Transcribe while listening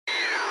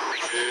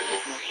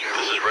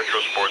This is Retro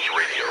Sports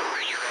Radio.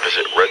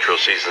 Visit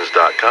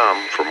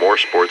RetroSeasons.com for more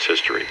sports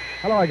history.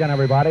 Hello again,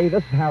 everybody.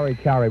 This is Harry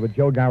Carey with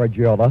Joe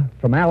Garagiola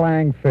from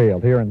Allang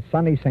Field here in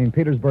sunny St.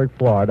 Petersburg,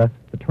 Florida,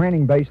 the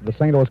training base of the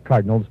St. Louis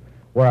Cardinals,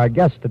 where our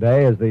guest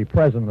today is the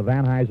president of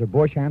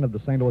Anheuser-Busch and of the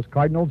St. Louis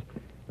Cardinals,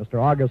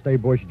 Mr. August A.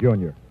 Busch,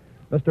 Jr.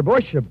 Mr.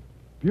 Busch, a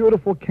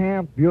beautiful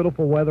camp,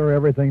 beautiful weather,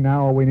 everything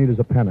now. All we need is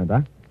a pennant,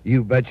 huh?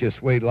 You bet your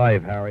sweet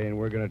life, Harry, and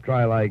we're going to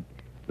try like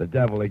the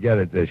devil to get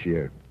it this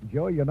year.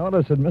 Joe, you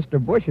notice that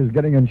Mr. Busch is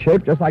getting in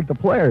shape just like the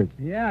players.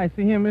 Yeah, I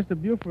see him, Mr.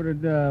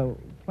 Buford,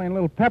 playing a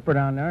little pepper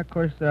down there. Of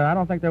course, I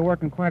don't think they're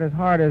working quite as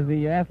hard as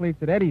the athletes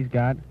that Eddie's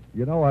got.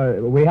 You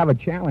know, we have a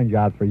challenge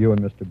out for you and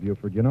Mr.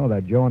 Buford. You know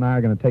that. Joe and I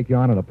are going to take you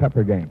on in a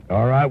pepper game.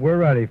 All right, we're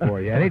ready for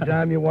you.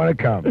 Anytime you want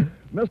to come.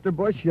 Mr.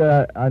 Busch,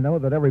 I know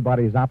that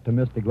everybody's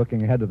optimistic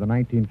looking ahead to the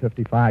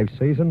 1955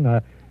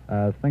 season.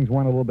 Things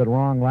went a little bit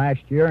wrong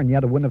last year, and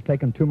yet it wouldn't have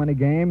taken too many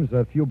games,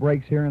 a few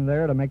breaks here and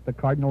there to make the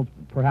Cardinals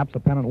perhaps a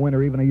pennant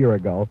winner even a year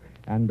ago.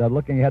 And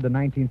looking ahead to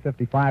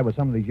 1955 with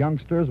some of these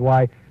youngsters,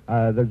 why,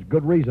 there's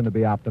good reason to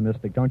be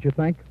optimistic, don't you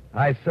think?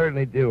 I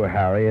certainly do,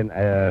 Harry, and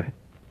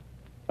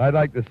I'd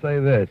like to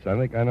say this. I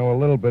think I know a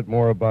little bit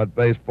more about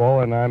baseball,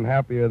 and I'm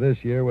happier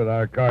this year with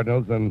our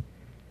Cardinals than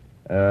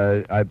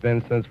I've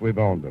been since we've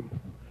owned them.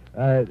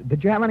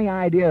 Did you have any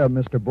idea,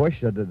 Mr.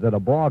 Busch, that a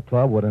ball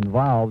club would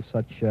involve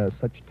such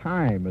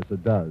time as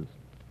it does?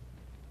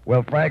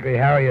 Well, frankly,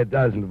 Harry, it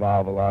does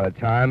involve a lot of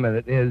time, and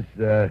it is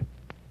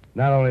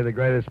not only the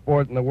greatest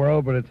sport in the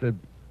world, but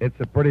it's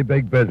a pretty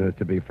big business,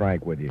 to be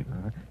frank with you.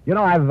 You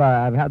know,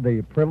 I've had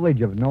the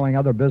privilege of knowing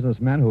other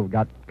businessmen who have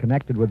got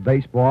connected with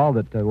baseball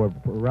that were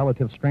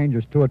relative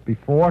strangers to it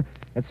before.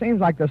 It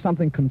seems like there's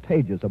something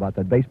contagious about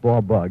that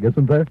baseball bug,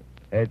 isn't there?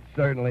 It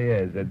certainly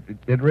is.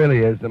 It really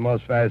is the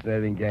most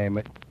fascinating game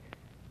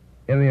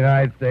in the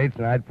United States,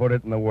 and I'd put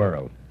it in the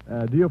world.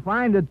 Do you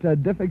find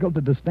it difficult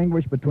to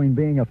distinguish between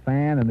being a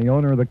fan and the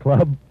owner of the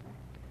club?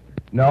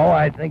 No,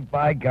 I think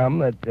by gum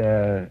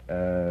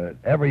that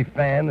every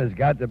fan has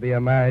got to be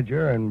a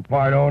manager and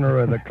part owner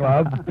of the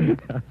club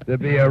to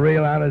be a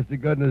real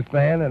honest-to-goodness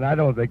fan, and I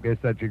don't think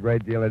there's such a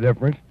great deal of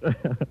difference.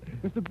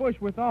 Mr. Busch,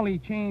 with all the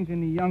change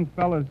in the young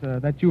fellas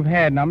that you've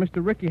had, now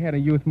Mr. Rickey had a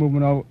youth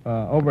movement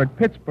over at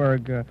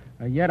Pittsburgh,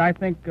 yet I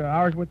think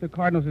ours with the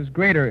Cardinals is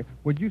greater.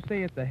 Would you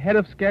say it's ahead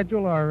of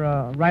schedule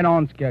or right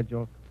on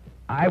schedule?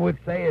 I would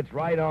say it's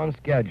right on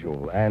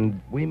schedule,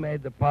 and we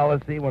made the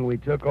policy when we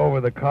took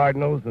over the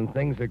Cardinals, and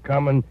things are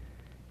coming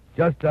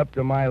just up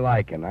to my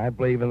liking. I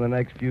believe in the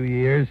next few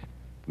years,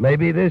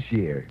 maybe this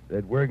year,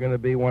 that we're going to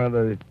be one of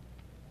the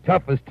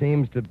toughest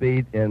teams to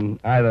beat in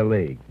either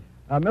league.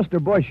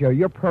 Mr. Busch,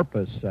 your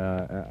purpose,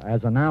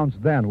 as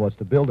announced then, was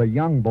to build a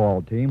young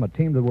ball team, a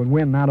team that would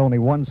win not only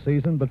one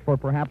season, but for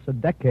perhaps a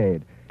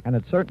decade. And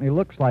it certainly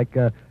looks like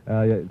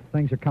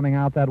things are coming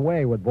out that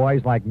way with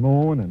boys like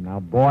Moon and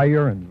now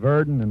Boyer and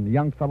Verdon and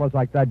young fellows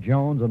like that,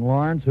 Jones and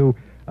Lawrence, who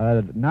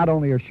not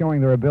only are showing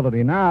their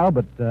ability now,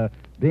 but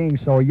being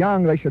so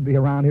young, they should be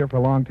around here for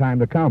a long time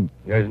to come.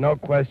 There's no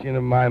question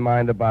in my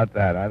mind about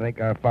that. I think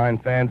our fine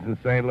fans in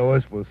St.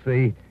 Louis will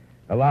see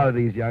a lot of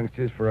these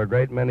youngsters for a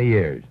great many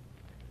years.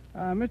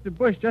 Mr.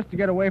 Busch, just to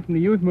get away from the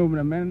youth movement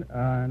a minute,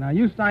 now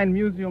you signed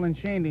Musial and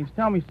Shandy's.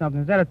 Tell me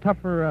something. Is that a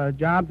tougher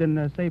job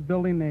than, say,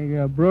 building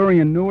a brewery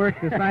in Newark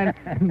to sign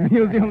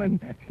Musial and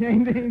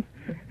Shandy's?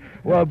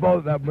 Well,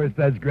 both of them are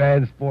such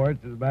grand sports.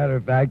 As a matter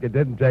of fact, it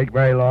didn't take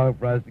very long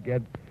for us to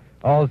get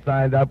all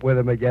signed up with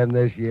them again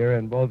this year,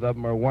 and both of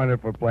them are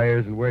wonderful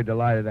players, and we're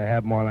delighted to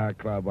have them on our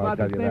club, I'll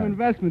tell you that. About the same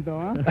investment, though,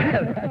 huh?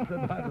 That's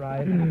about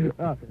right.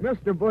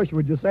 Mr. Busch,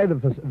 would you say the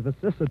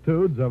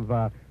vicissitudes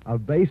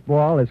of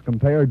baseball as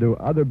compared to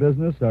other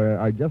business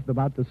are just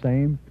about the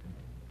same?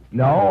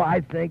 No,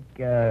 I think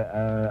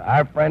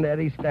our friend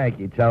Eddie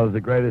Stanky tells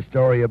the greatest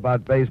story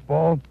about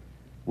baseball.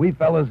 We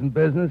fellas in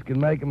business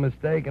can make a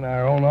mistake in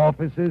our own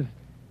offices,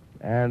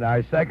 and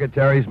our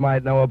secretaries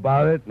might know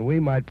about it, and we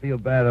might feel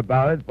bad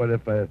about it, but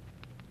if a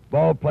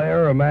ball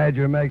player or a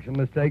manager makes a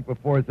mistake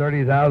before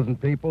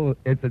 30,000 people,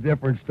 it's a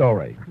different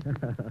story.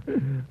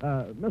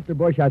 Mr.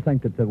 Busch, I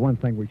think that the one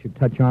thing we should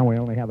touch on, we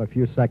only have a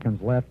few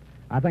seconds left.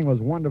 I think it was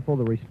wonderful,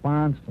 the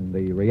response and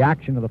the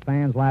reaction of the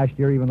fans last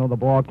year, even though the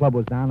ball club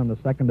was down in the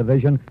second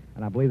division,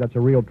 and I believe that's a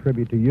real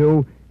tribute to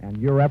you and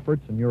your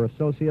efforts and your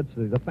associates.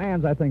 The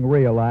fans, I think,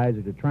 realize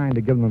that you're trying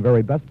to give them the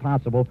very best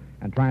possible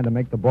and trying to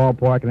make the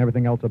ballpark and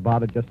everything else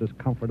about it just as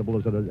comfortable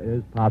as it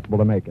is possible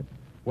to make it.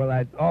 Well,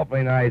 that's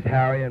awfully nice,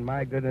 Harry, and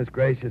my goodness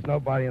gracious,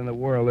 nobody in the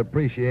world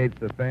appreciates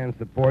the fan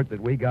support that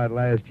we got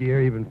last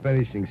year, even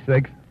finishing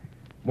sixth,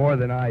 more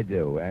than I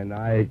do. And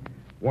I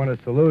want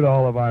to salute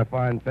all of our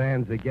fine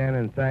fans again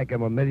and thank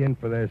them a million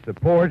for their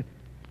support,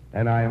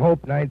 and I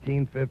hope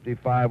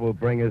 1955 will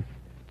bring us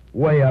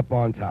way up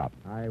on top.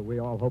 We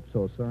all hope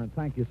so, sir, and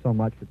thank you so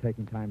much for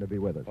taking time to be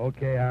with us.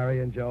 Okay,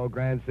 Harry and Joe,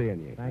 grand seeing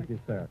you. Thank you,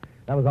 sir.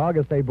 That was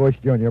August A. Busch,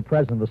 Jr.,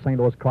 president of the St.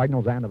 Louis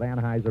Cardinals and of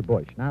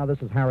Anheuser-Busch. Now this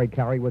is Harry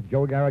Carey with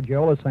Joe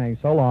Garagiola saying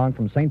so long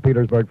from St.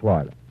 Petersburg,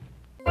 Florida.